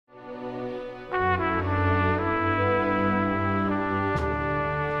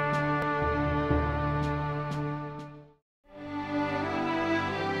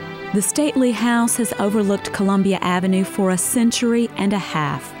The stately house has overlooked Columbia Avenue for a century and a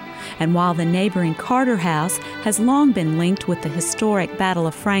half. And while the neighboring Carter House has long been linked with the historic Battle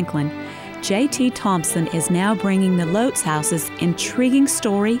of Franklin, J.T. Thompson is now bringing the Lotz House's intriguing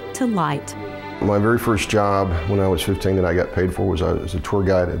story to light. My very first job when I was 15 that I got paid for was as a tour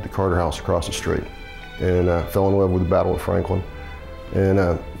guide at the Carter House across the street. And I fell in love with the Battle of Franklin.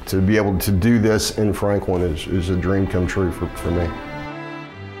 And to be able to do this in Franklin is a dream come true for me.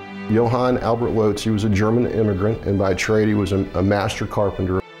 Johann Albert Lotz, he was a German immigrant, and by trade he was a master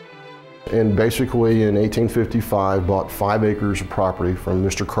carpenter. And basically in 1855 bought 5 acres of property from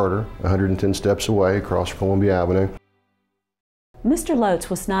Mr. Carter, 110 steps away across Columbia Avenue. Mr. Lotz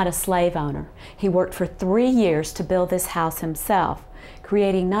was not a slave owner. He worked for 3 years to build this house himself,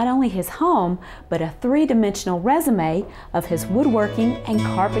 creating not only his home, but a 3-dimensional resume of his woodworking and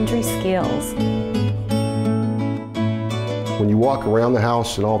carpentry skills. When you walk around the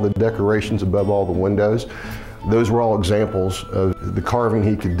house and all the decorations above all the windows, those were all examples of the carving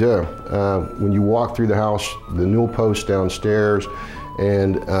he could do. When you walk through the house, the newel post downstairs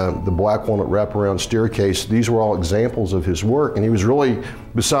and the black walnut wraparound staircase, these were all examples of his work. And he was really,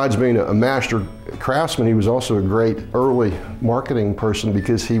 besides being a master craftsman, he was also a great early marketing person,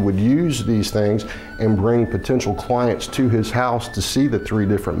 because he would use these things and bring potential clients to his house to see the 3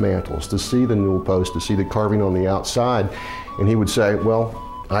 different mantles, to see the newel post, to see the carving on the outside. And he would say, well,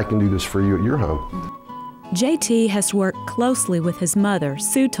 I can do this for you at your home. J.T. has worked closely with his mother,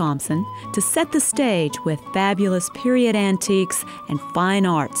 Sue Thompson, to set the stage with fabulous period antiques and fine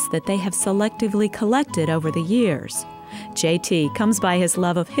arts that they have selectively collected over the years. J.T. comes by his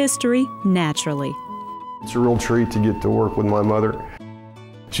love of history naturally. It's a real treat to get to work with my mother.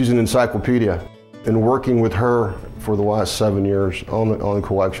 She's an encyclopedia, and working with her for the last 7 years on the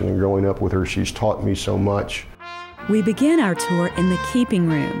collection and growing up with her, she's taught me so much. We begin our tour in the keeping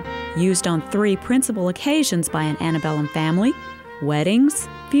room, used on 3 principal occasions by an antebellum family: weddings,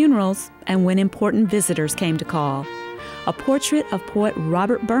 funerals, and when important visitors came to call. A portrait of poet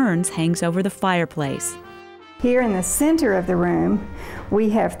Robert Burns hangs over the fireplace. Here in the center of the room, we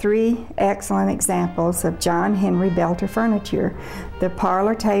have 3 excellent examples of John Henry Belter furniture. The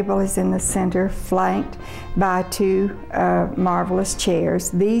parlor table is in the center, flanked by 2 marvelous chairs.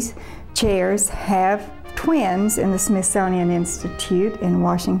 These chairs have twins in the Smithsonian Institute in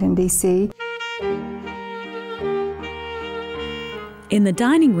Washington, D.C. In the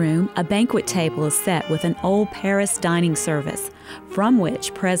dining room, a banquet table is set with an old Paris dining service, from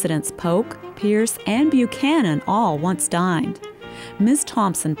which Presidents Polk, Pierce, and Buchanan all once dined. Ms.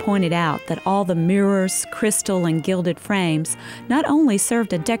 Thompson pointed out that all the mirrors, crystal, and gilded frames not only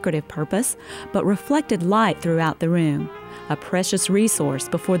served a decorative purpose, but reflected light throughout the room, a precious resource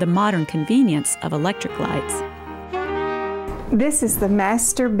before the modern convenience of electric lights. This is the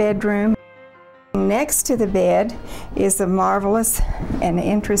master bedroom. Next to the bed is a marvelous and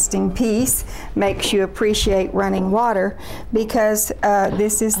interesting piece. Makes you appreciate running water, because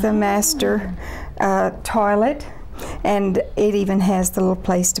this is the master toilet, and it even has the little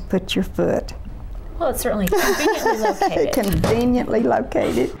place to put your foot. Well, it's certainly conveniently located. Conveniently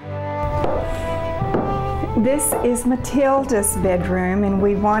located. This is Matilda's bedroom, and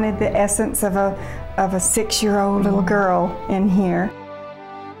we wanted the essence of a 6-year-old little girl in here.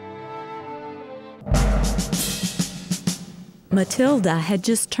 Matilda had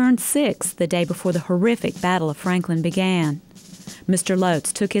just turned 6 the day before the horrific Battle of Franklin began. Mr.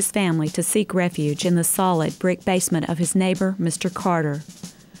 Lotz took his family to seek refuge in the solid brick basement of his neighbor, Mr. Carter.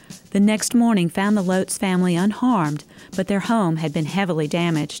 The next morning found the Lotz family unharmed, but their home had been heavily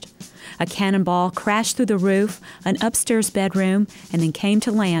damaged. A cannonball crashed through the roof, an upstairs bedroom, and then came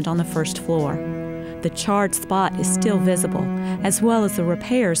to land on the first floor. The charred spot is still visible, as well as the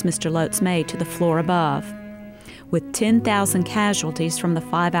repairs Mr. Lotz made to the floor above. With 10,000 casualties from the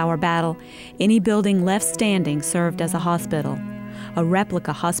 5-hour battle, any building left standing served as a hospital. A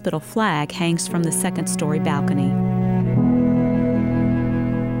replica hospital flag hangs from the 2nd-story balcony.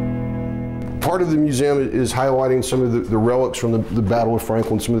 Part of the museum is highlighting some of the relics from the Battle of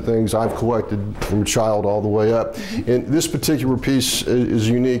Franklin, some of the things I've collected from a child all the way up. And this particular piece is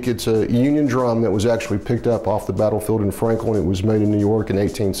unique. It's a Union drum that was actually picked up off the battlefield in Franklin. It was made in New York in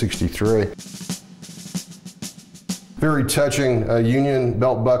 1863. Very touching, Union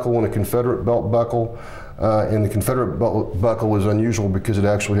belt buckle and a Confederate belt buckle. And the Confederate belt buckle is unusual because it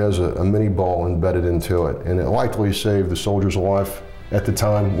actually has a mini ball embedded into it. And it likely saved the soldier's life at the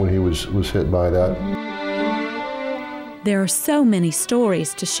time when he was hit by that. There are so many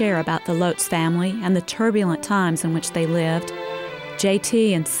stories to share about the Lotz family and the turbulent times in which they lived.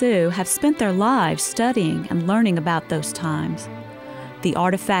 J.T. and Sue have spent their lives studying and learning about those times. The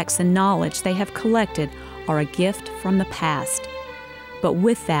artifacts and knowledge they have collected are a gift from the past. But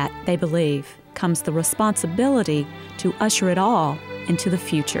with that, they believe, comes the responsibility to usher it all into the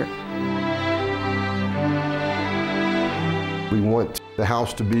future. We want the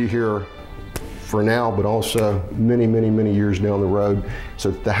house to be here for now, but also many, many, many years down the road.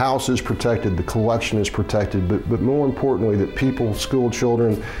 So the house is protected, the collection is protected, but more importantly, that people, school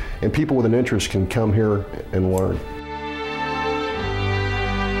children, and people with an interest can come here and learn.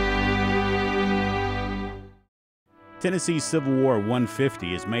 Tennessee Civil War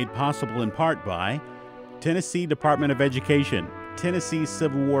 150 is made possible in part by Tennessee Department of Education, Tennessee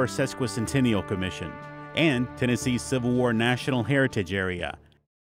Civil War Sesquicentennial Commission, and Tennessee Civil War National Heritage Area.